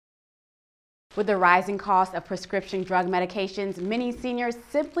With the rising cost of prescription drug medications, many seniors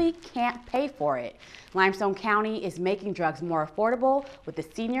simply can't pay for it. Limestone County is making drugs more affordable with the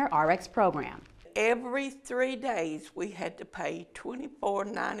Senior RX program. Every 3 days we had to pay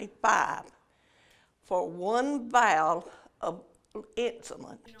 $24.95 for one vial of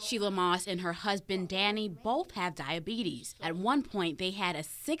insulin. Sheila Moss and her husband Danny both have diabetes. At one point they had a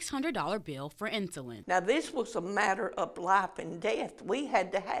 $600 bill for insulin. Now this was a matter of life and death. We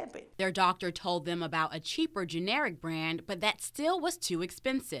had to have it. Their doctor told them about a cheaper generic brand, but that still was too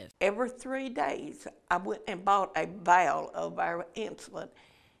expensive. Every 3 days I went and bought a vial of our insulin,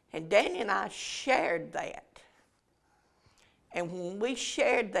 and Danny and I shared that. And when we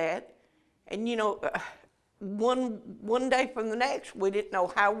shared that, and you know, one day from the next, we didn't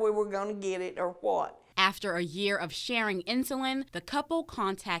know how we were going to get it or what. After a year of sharing insulin, the couple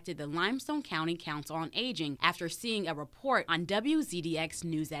contacted the Limestone County Council on Aging after seeing a report on WZDX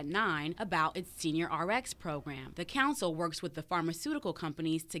News at 9 about its Senior RX program. The council works with the pharmaceutical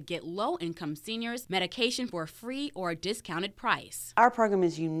companies to get low-income seniors medication for a free or a discounted price. Our program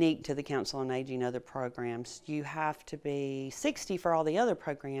is unique to the Council on Aging other programs. You have to be 60 for all the other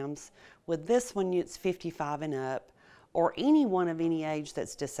programs. With this one, it's 55 and up, or anyone of any age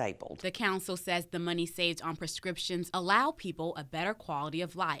that's disabled. The council says the money saved on prescriptions allow people a better quality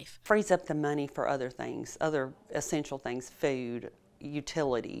of life. Frees up the money for other things, other essential things, food,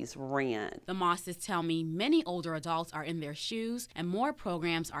 utilities, rent. The Mosses tell me many older adults are in their shoes and more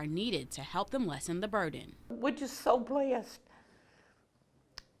programs are needed to help them lessen the burden. We're just so blessed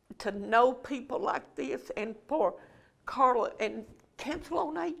to know people like this, and for Carla and Council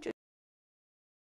on Aging.